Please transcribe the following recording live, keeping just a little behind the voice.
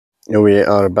We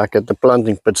are back at the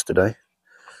planting pits today,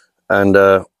 and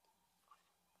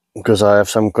because I have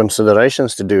some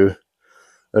considerations to do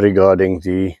regarding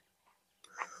the...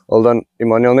 Hold on,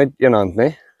 Emmanuel, net een hand,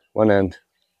 nee? One hand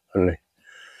only.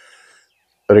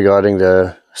 Regarding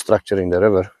the structure in the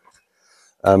river.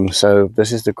 So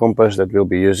this is the compost that we'll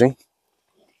be using.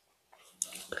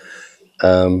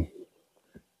 Not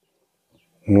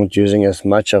using as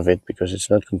much of it because it's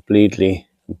not completely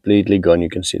gone. You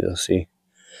can see,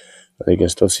 you can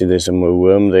still see there's some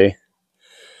worm there,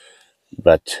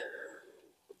 but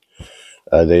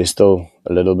there's still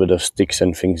a little bit of sticks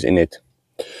and things in it.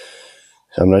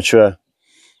 So I'm not sure.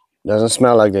 Doesn't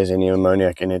smell like there's any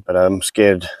ammoniac in it, but I'm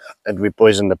scared that we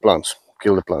poison the plants,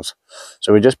 kill the plants.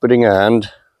 So we're just putting a hand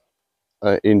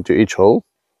into each hole,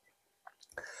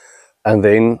 and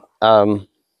then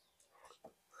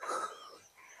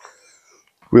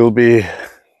we'll be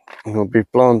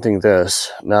planting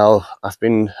this. Now, I've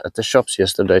been at the shops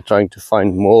yesterday trying to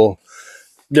find more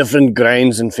different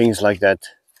grains and things like that,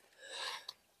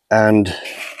 and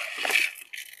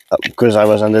because I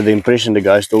was under the impression, the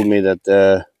guys told me that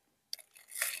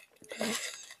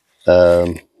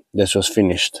this was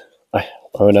finished. I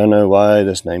don't know why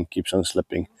this name keeps on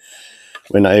slipping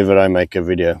whenever I make a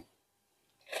video.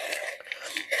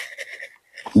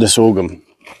 The sorghum.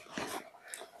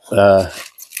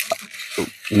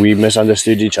 We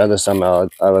misunderstood each other somehow.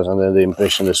 I was under the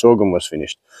impression the sorghum was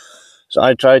finished. So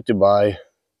I tried to buy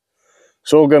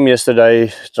sorghum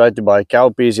yesterday, tried to buy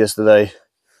cowpeas yesterday,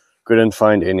 couldn't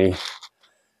find any.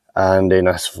 And then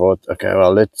I thought, okay,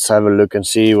 well, let's have a look and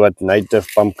see what native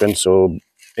pumpkins or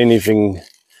anything,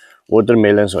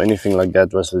 watermelons or anything like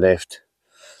that was left.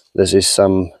 This is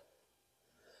some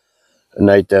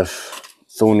native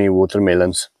thorny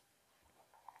watermelons.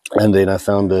 And then I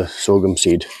found the sorghum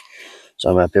seed. So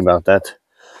I'm happy about that.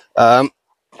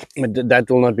 But that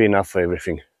will not be enough for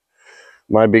everything.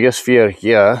 My biggest fear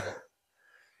here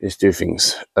is two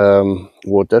things.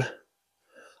 Water.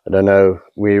 I don't know,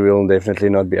 we will definitely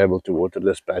not be able to water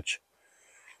this patch.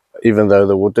 Even though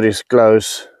the water is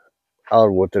close,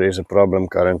 our water is a problem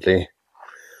currently.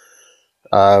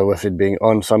 With it being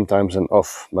on sometimes and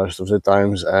off most of the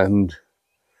times, and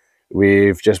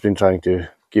we've just been trying to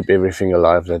keep everything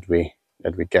alive that we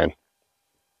can.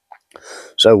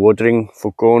 So watering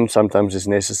for corn sometimes is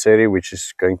necessary, which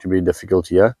is going to be difficult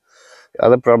here. The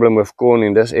other problem with corn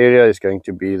in this area is going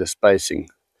to be the spacing.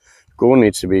 Corn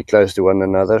needs to be close to one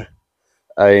another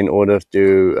in order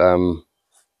to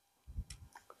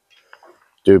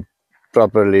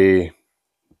properly,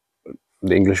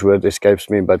 the English word escapes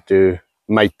me, but to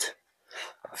mate.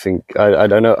 I think I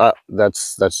don't know.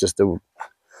 That's just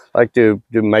like to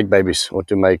make babies or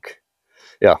to make,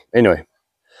 yeah. Anyway,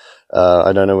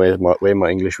 I don't know where my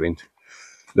English went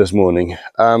this morning.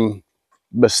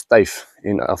 Bestuif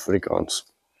in Afrikaans,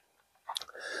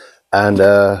 and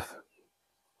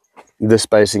the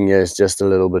spacing here is just a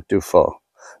little bit too far.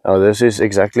 Now this is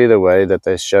exactly the way that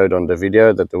they showed on the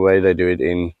video, that the way they do it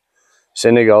in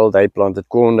Senegal. They planted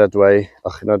corn that way,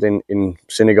 not in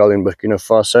Senegal, in Burkina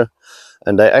Faso,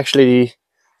 and they actually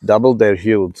doubled their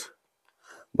yield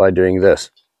by doing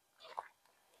this.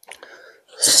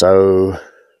 So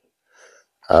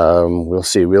we'll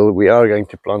see. We are going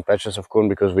to plant patches of corn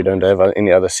because we don't have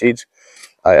any other seeds.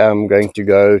 I am going to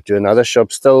go to another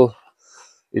shop still.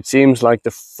 It seems like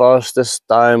the fastest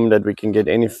time that we can get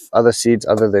any other seeds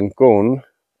other than corn,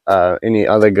 any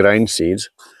other grain seeds,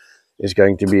 is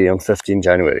going to be on 15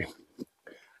 January.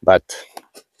 But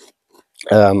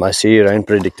I see rain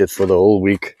predicted for the whole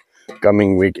week,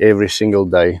 coming week, every single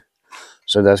day.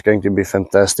 So that's going to be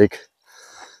fantastic.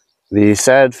 The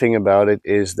sad thing about it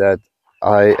is that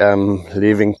I am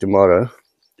leaving tomorrow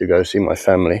to go see my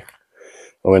family.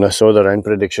 When I saw the rain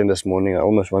prediction this morning, I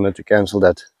almost wanted to cancel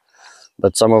that.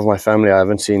 But some of my family I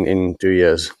haven't seen in 2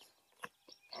 years.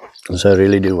 So I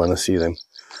really do want to see them.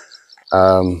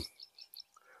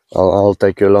 I'll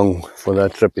take you along for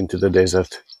that trip into the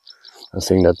desert. I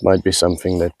think that might be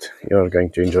something that you're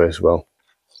going to enjoy as well.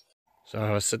 So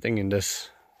I was sitting in this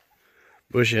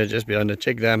bush here just behind the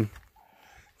check dam,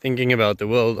 thinking about the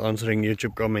world, answering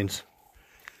YouTube comments,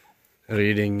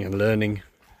 reading and learning.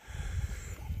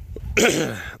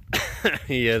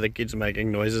 Yeah, the kids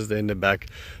making noises there in the back,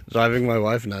 driving my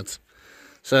wife nuts.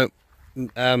 So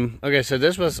okay, so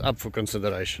this was up for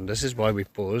consideration. This is why we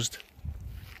paused.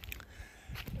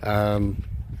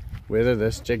 Whether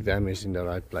this check dam is in the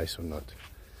right place or not.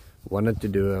 Wanted to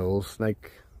do a whole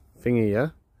snake thingy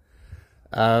here.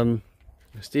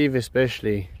 Steve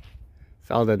especially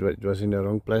felt that it was in the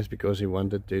wrong place because he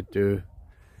wanted to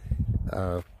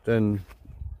turn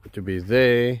to be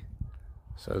there,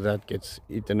 so that gets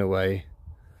eaten away,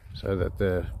 so that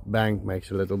the bank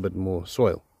makes a little bit more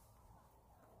soil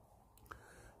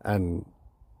and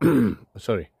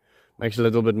sorry, makes a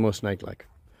little bit more snake-like.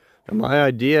 Now my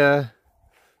idea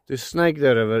to snake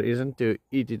the river isn't to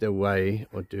eat it away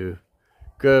or to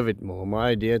curve it more. My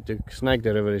idea to snake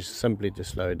the river is simply to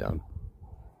slow it down.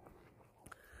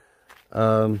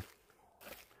 So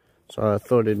I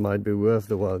thought it might be worth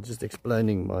the while just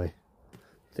explaining my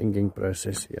thinking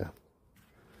process here.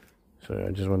 So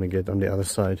I just want to get on the other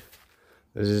side.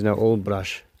 This is now all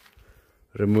brush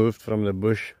removed from the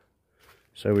bush,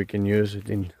 so we can use it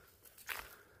in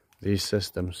these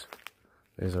systems.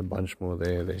 There's a bunch more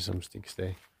there, there's some sticks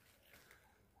there.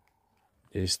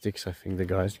 These sticks I think the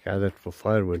guys gathered for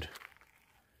firewood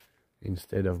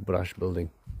instead of brush building.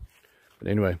 But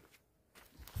anyway,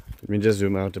 let me just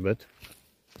zoom out a bit.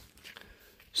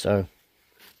 So,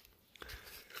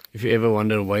 if you ever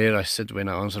wonder where I sit when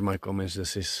I answer my comments,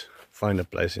 this is, find a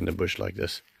place in the bush like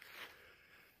this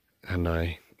and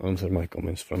I answer my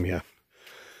comments from here.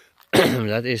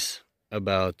 That is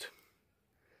about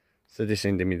 30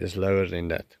 centimeters lower than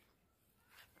that.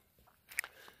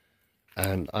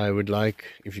 And I would like,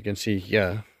 if you can see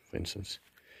here, for instance,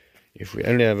 if we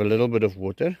only have a little bit of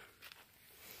water,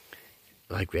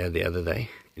 like we had the other day,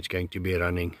 it's going to be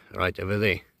running right over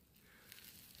there.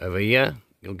 Over here,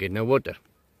 you'll get no water.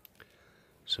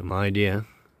 So my idea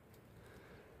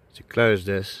is to close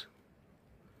this,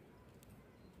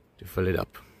 to fill it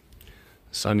up.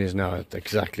 The sun is now at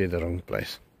exactly the wrong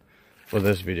place for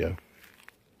this video.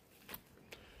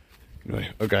 Anyway,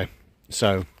 okay,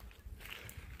 so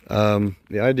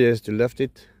the idea is to lift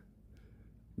it,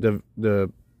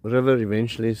 the river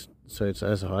eventually, so it's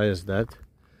as high as that,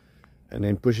 and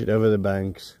then push it over the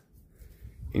banks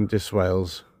into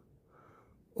swales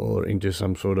or into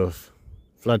some sort of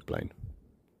floodplain,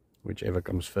 whichever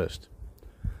comes first.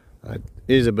 It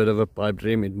is a bit of a pipe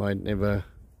dream, it might never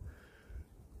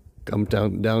come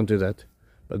down to that,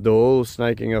 but the whole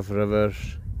snaking of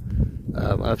rivers,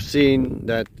 I've seen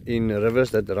that in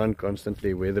rivers that run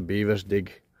constantly, where the beavers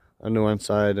dig on the one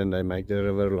side and they make the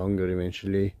river longer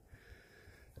eventually,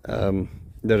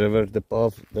 the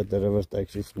path that the river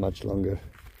takes is much longer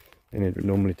than it would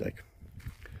normally take.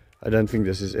 I don't think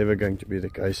this is ever going to be the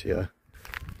case here.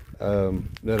 The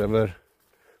river,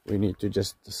 we need to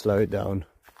just slow it down,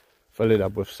 fill it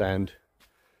up with sand,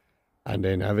 and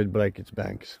then have it break its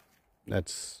banks.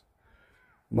 That's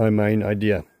my main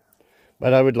idea.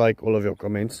 But I would like all of your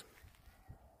comments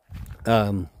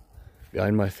behind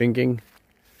my thinking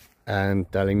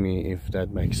and telling me if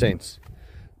that makes sense.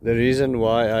 The reason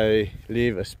why I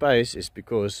leave a space is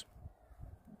because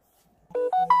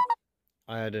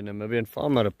I had a Namibian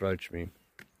farmer approach me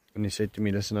and he said to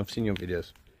me, listen, I've seen your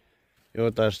videos.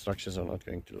 Your tire structures are not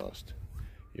going to last.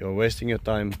 You're wasting your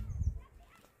time.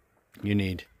 You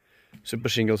need super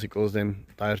shingles, he calls them,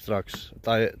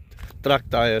 truck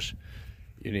tires.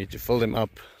 You need to fill them up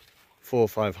 4 or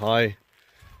 5 high,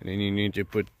 and then you need to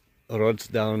put rods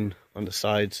down on the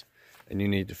sides, and you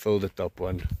need to fill the top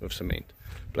one with cement.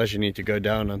 Plus you need to go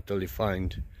down until you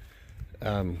find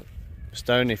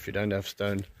stone. If you don't have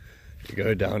stone, you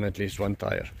go down at least 1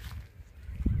 tire.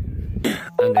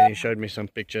 And then he showed me some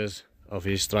pictures of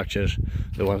his structures,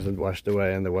 the ones that washed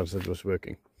away and the ones that was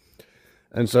working.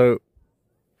 And so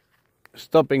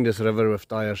stopping this river with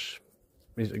tires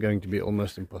is going to be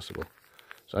almost impossible.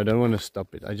 So I don't want to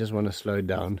stop it, I just want to slow it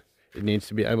down. It needs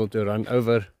to be able to run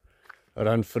over,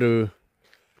 run through,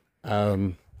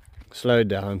 slow it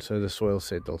down so the soil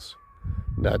settles.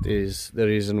 That is the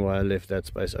reason why I left that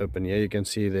space open. Here you can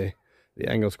see the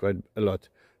angle's quite a lot.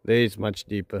 There it's much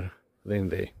deeper than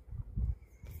there.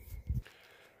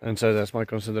 And so that's my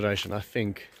consideration. I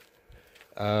think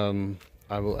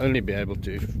I will only be able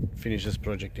to finish this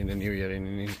project in the new year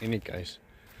in any case.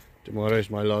 Tomorrow is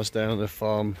my last day on the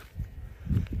farm.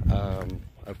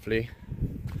 Hopefully,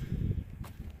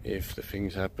 if the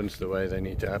things happens the way they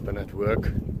need to happen at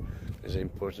work, there's an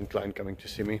important client coming to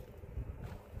see me.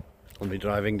 I'll be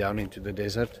driving down into the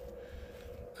desert.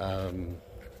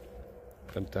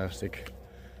 Fantastic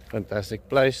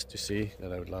place to see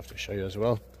that I would love to show you as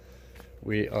well.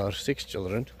 We are 6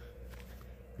 children,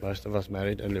 most of us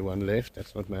married, only 1 left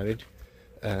that's not married,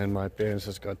 and my parents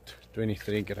has got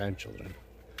 23 grandchildren,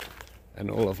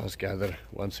 and all of us gather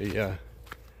once a year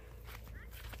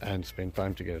and spend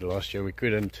time together. Last year we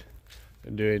couldn't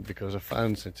do it because of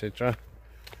funds, etc.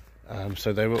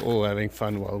 So they were all having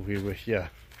fun while we were here,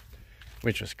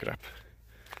 which was crap.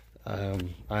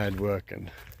 I had work,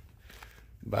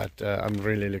 but I'm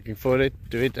really looking forward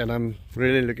to it, and I'm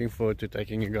really looking forward to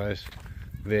taking you guys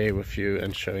there with you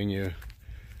and showing you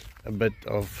a bit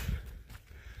of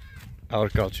our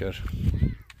culture.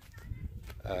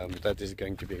 That is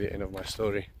going to be the end of my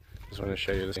story. Just want to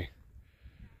show you this.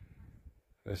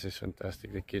 This is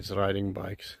fantastic. The kids riding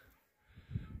bikes,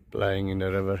 playing in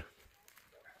the river.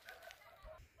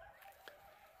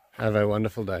 Have a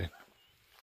wonderful day.